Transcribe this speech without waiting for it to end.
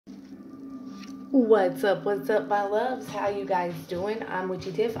What's up, my loves? How you guys doing? I'm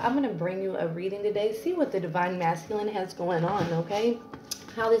Witchy Tiff. I'm going to bring you a reading today. See what the Divine Masculine has going on, okay?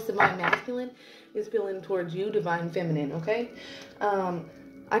 How this Divine Masculine is feeling towards you, Divine Feminine, okay?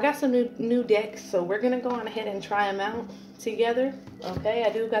 I got some new decks, so we're going to go on ahead and try them out together, okay? I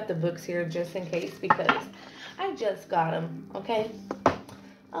do got the books here just in case because I just got them, okay?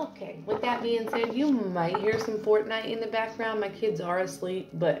 Okay, with that being said, you might hear some Fortnite in the background. My kids are asleep,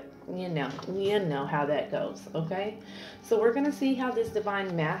 but you know how that goes, okay? So we're going to see how this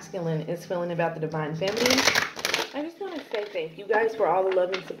Divine Masculine is feeling about the Divine Feminine. I just want to say thank you guys for all the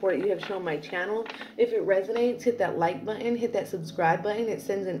love and support you have shown my channel. If it resonates, hit that like button, hit that subscribe button. It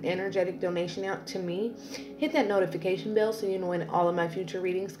sends an energetic donation out to me. Hit that notification bell so you know when all of my future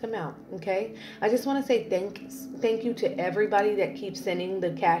readings come out, okay? I just want to say thank you to everybody that keeps sending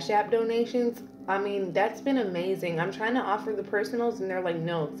the Cash App donations. I mean, that's been amazing. I'm trying to offer the personals and they're like,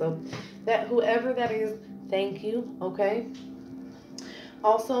 no. So that whoever that is, thank you, okay?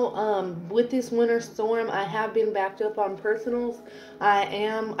 Also, with this winter storm, I have been backed up on personals.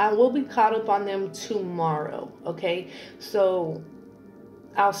 I will be caught up on them tomorrow, okay? So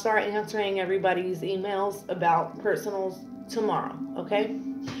I'll start answering everybody's emails about personals tomorrow, okay?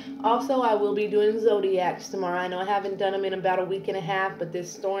 Also, I will be doing zodiacs tomorrow. I know I haven't done them in about a week and a half, but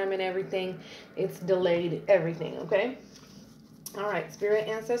this storm and everything, it's delayed everything, okay? All right, spirit,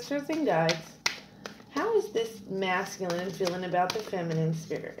 ancestors, and guides. How is this masculine feeling about the feminine,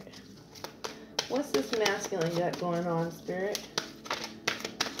 spirit? What's this masculine got going on, spirit?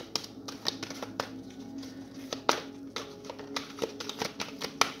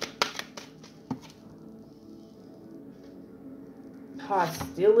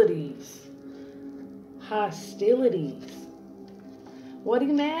 Hostilities. Hostilities. What are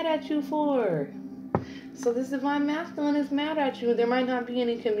you mad at you for? So this Divine Masculine is mad at you. There might not be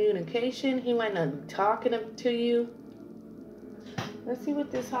any communication. He might not be talking to you. Let's see what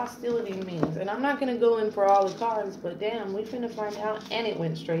this hostility means. And I'm not going to go in for all the cards, but damn, we finna find out. And it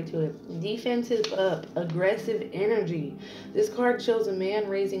went straight to it. Defensive up. Aggressive energy. This card shows a man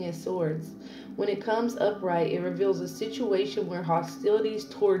raising his swords. When it comes upright, it reveals a situation where hostilities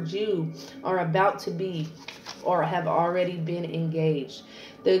towards you are about to be or have already been engaged.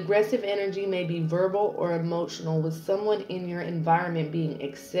 The aggressive energy may be verbal or emotional, with someone in your environment being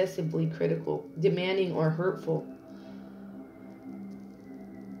excessively critical, demanding, or hurtful.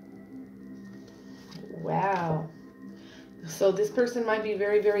 Wow. So this person might be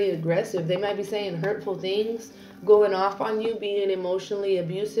very, very aggressive. They might be saying hurtful things, going off on you, being emotionally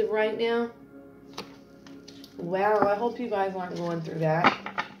abusive right now. Wow, I hope you guys aren't going through that.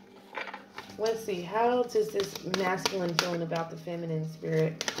 Let's see, how else is this masculine feeling about the feminine,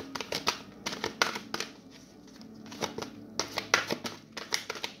 spirit?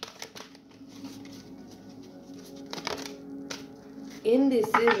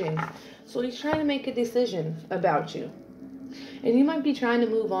 Indecision. So he's trying to make a decision about you. And you might be trying to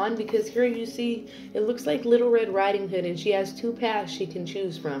move on because here you see, it looks like Little Red Riding Hood and she has two paths she can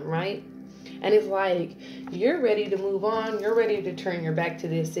choose from, right? And it's like, you're ready to move on. You're ready to turn your back to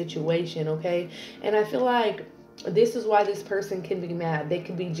this situation, okay? And I feel like this is why this person can be mad. They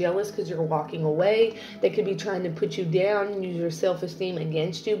could be jealous because you're walking away. They could be trying to put you down and use your self-esteem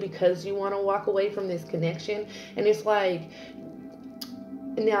against you because you want to walk away from this connection. And it's like,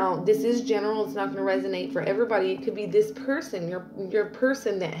 now this is general. It's not going to resonate for everybody. It could be this person, your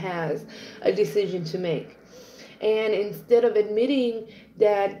person that has a decision to make. And instead of admitting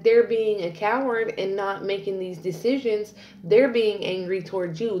that they're being a coward and not making these decisions, they're being angry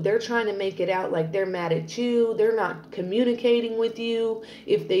towards you. They're trying to make it out like they're mad at you. They're not communicating with you.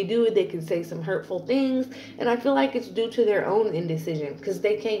 If they do, they can say some hurtful things. And I feel like it's due to their own indecision because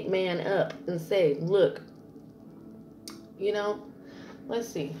they can't man up and say, look, you know, let's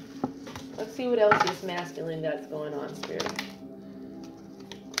see. Let's see what else this masculine that's going on, spirit.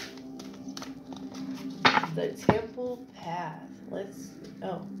 The Temple Path.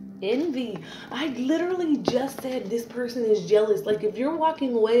 Envy. I literally just said this person is jealous. Like if you're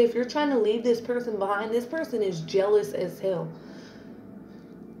walking away, if you're trying to leave this person behind, this person is jealous as hell.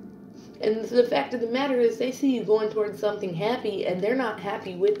 And the fact of the matter is they see you going towards something happy and they're not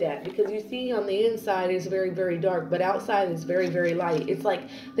happy with that because you see on the inside is very, very dark, but outside is very, very light. It's like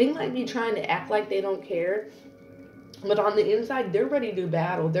they might be trying to act like they don't care, but on the inside, they're ready to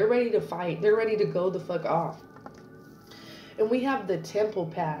battle. They're ready to fight. They're ready to go the fuck off. And we have the Temple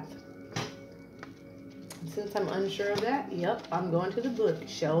Path. Since I'm unsure of that, yep, I'm going to the book.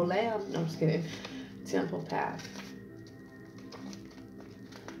 Show lamb. No, I'm just kidding. Temple Path.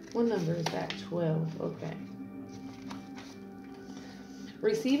 What number is that? 12. Okay.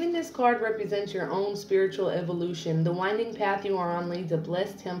 Receiving this card represents your own spiritual evolution. The winding path you are on leads a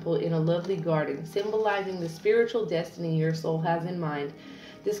blessed temple in a lovely garden, symbolizing the spiritual destiny your soul has in mind.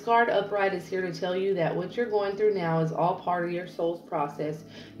 This card upright is here to tell you that what you're going through now is all part of your soul's process.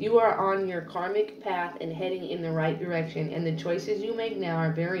 You are on your karmic path and heading in the right direction, and the choices you make now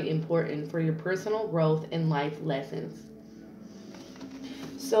are very important for your personal growth and life lessons.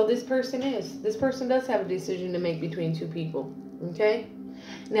 So this person does have a decision to make between two people, okay?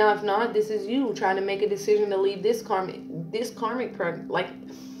 Now, if not, this is you trying to make a decision to leave this karmic person. Like,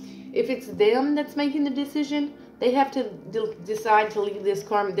 if it's them that's making the decision, they have to decide to leave this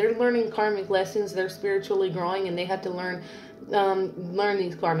karmic. They're learning karmic lessons. They're spiritually growing, and they have to learn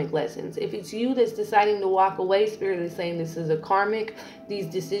these karmic lessons. If it's you that's deciding to walk away, Spirit is saying this is a karmic. These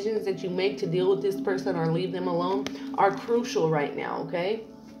decisions that you make to deal with this person or leave them alone are crucial right now, okay?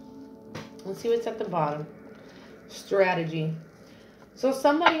 Let's see what's at the bottom. Strategy. So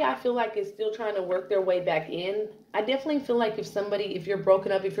somebody I feel like is still trying to work their way back in. I definitely feel like if you're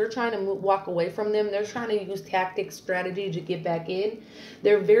broken up, if you're trying to walk away from them, they're trying to use tactics, strategy to get back in.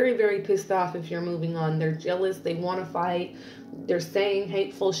 They're very, very pissed off if you're moving on. They're jealous. They want to fight. They're saying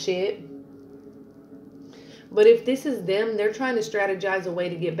hateful shit. But if this is them, they're trying to strategize a way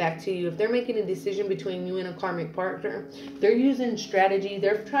to get back to you. If they're making a decision between you and a karmic partner, they're using strategy.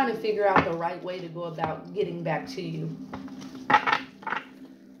 They're trying to figure out the right way to go about getting back to you.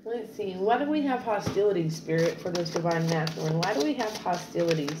 Let's see. Why do we have hostilities, Spirit, for this Divine Masculine? Why do we have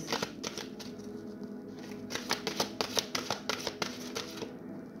hostilities?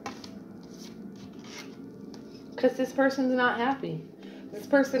 Because this person's not happy. This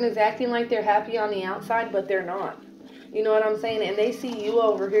person is acting like they're happy on the outside, but they're not. You know what I'm saying? And they see you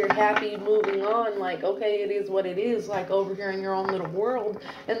over here happy, moving on, like, okay, it is what it is, like over here in your own little world.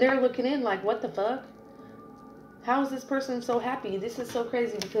 And they're looking in like, what the fuck? How is this person so happy? This is so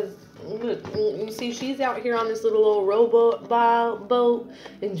crazy because, look, you see, she's out here on this little old rowboat boat,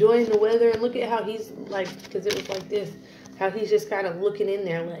 enjoying the weather. And look at how he's, like, because it was like this, how he's just kind of looking in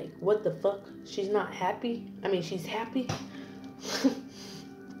there like, what the fuck? She's not happy? I mean, she's happy?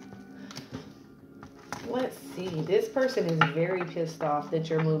 Let's see. This person is very pissed off that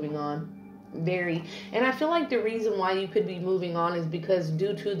you're moving on. Very. And I feel like the reason why you could be moving on is because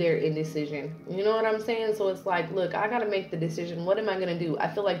due to their indecision. You know what I'm saying? So it's like, look, I got to make the decision. What am I going to do? I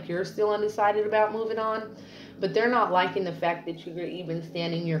feel like you're still undecided about moving on, but they're not liking the fact that you're even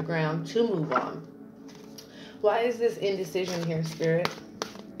standing your ground to move on. Why is this indecision here, Spirit?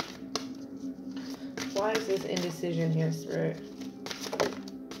 Why is this indecision here, Spirit?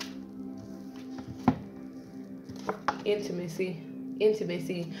 Intimacy.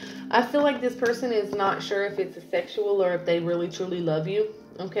 I feel like this person is not sure if it's a sexual or if they really truly love you.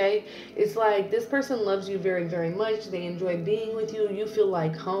 Okay, it's like this person loves you very, very much. They enjoy being with you. You feel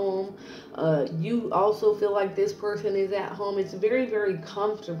like home. You also feel like this person is at home. It's very, very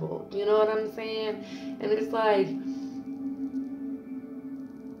comfortable. You know what I'm saying? And it's like,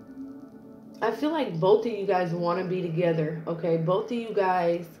 I feel like both of you guys want to be together. Okay, both of you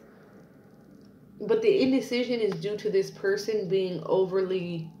guys. But the indecision is due to this person being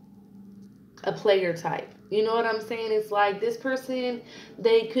overly a player type. You know what I'm saying? It's like this person,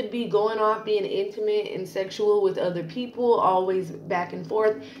 they could be going off being intimate and sexual with other people, always back and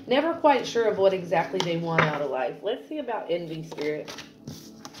forth. Never quite sure of what exactly they want out of life. Let's see about envy, Spirit.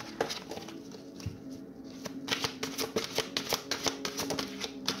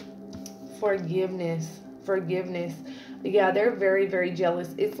 Forgiveness. Yeah, they're very, very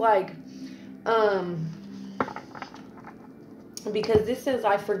jealous. It's like, because this says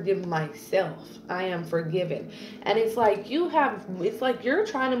I forgive myself. I am forgiven. And it's like it's like you're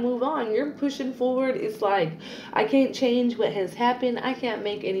trying to move on. You're pushing forward. It's like I can't change what has happened. I can't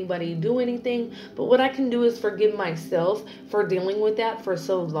make anybody do anything. But what I can do is forgive myself for dealing with that for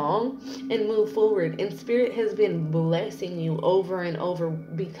so long and move forward. And Spirit has been blessing you over and over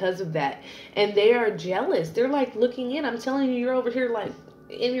because of that. And they are jealous. They're like looking in. I'm telling you, you're over here like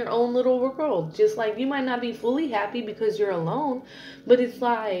in your own little world. Just like you might not be fully happy because you're alone, but it's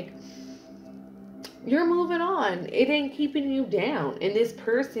like you're moving on. It ain't keeping you down. And this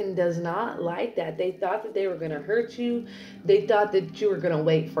person does not like that. They thought that they were going to hurt you. They thought that you were going to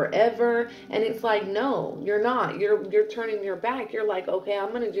wait forever. And it's like, no, you're not. You're turning your back. You're like, okay, I'm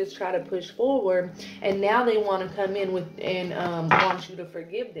going to just try to push forward. And now they want to come in with and want you to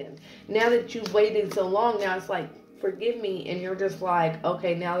forgive them. Now that you've waited so long, now it's like, forgive me. And you're just like,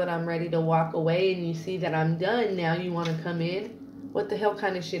 okay, now that I'm ready to walk away and you see that I'm done, now you want to come in. What the hell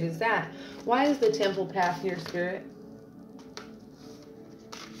kind of shit is that? Why is the temple path here, Spirit?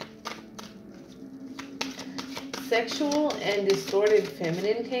 sexual and distorted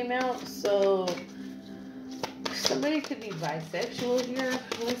feminine came out. So somebody could be bisexual here.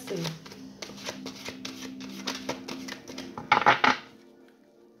 Let's see.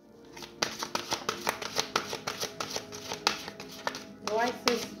 Why is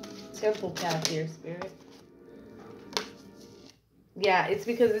this temple path here, Spirit? Yeah, it's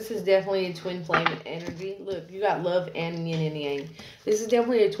because this is definitely a twin flame energy. Look, you got love and yin and yang. This is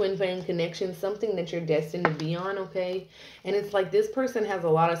definitely a twin flame connection, something that you're destined to be on, okay? And it's like this person has a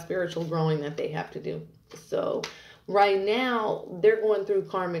lot of spiritual growing that they have to do. So right now, they're going through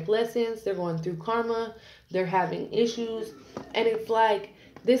karmic lessons. They're going through karma. They're having issues. And it's like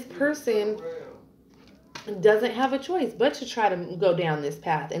this person doesn't have a choice but to try to go down this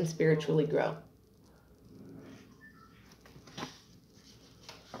path and spiritually grow.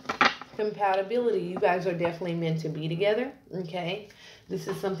 Compatibility. You guys are definitely meant to be together, okay? This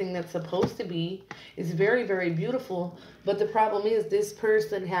is something that's supposed to be. It's very, very beautiful, but the problem is this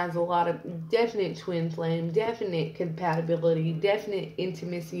person has a lot of definite twin flame, definite compatibility, definite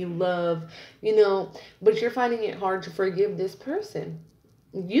intimacy, love, you know, but you're finding it hard to forgive this person.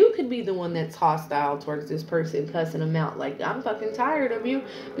 You could be the one that's hostile towards this person, cussing them out like, I'm fucking tired of you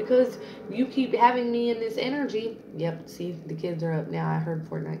because you keep having me in this energy. Yep, see, the kids are up now. I heard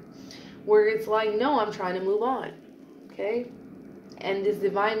Fortnite. Where it's like, no, I'm trying to move on. Okay? And this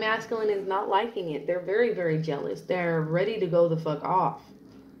divine masculine is not liking it. They're very, very jealous. They're ready to go the fuck off.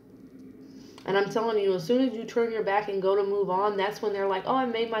 And I'm telling you, as soon as you turn your back and go to move on, that's when they're like, oh, I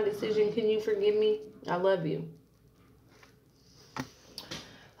made my decision. Can you forgive me? I love you.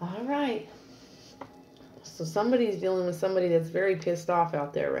 All right. So somebody's dealing with somebody that's very pissed off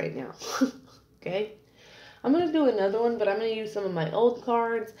out there right now. Okay? I'm going to do another one, but I'm going to use some of my old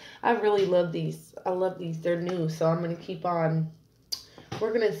cards. I really love these. I love these. They're new, so I'm going to keep on.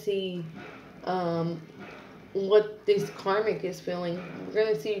 We're going to see what this karmic is feeling. We're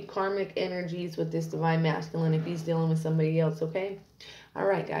going to see karmic energies with this divine masculine if he's dealing with somebody else, okay? All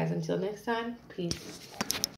right, guys. Until next time, peace.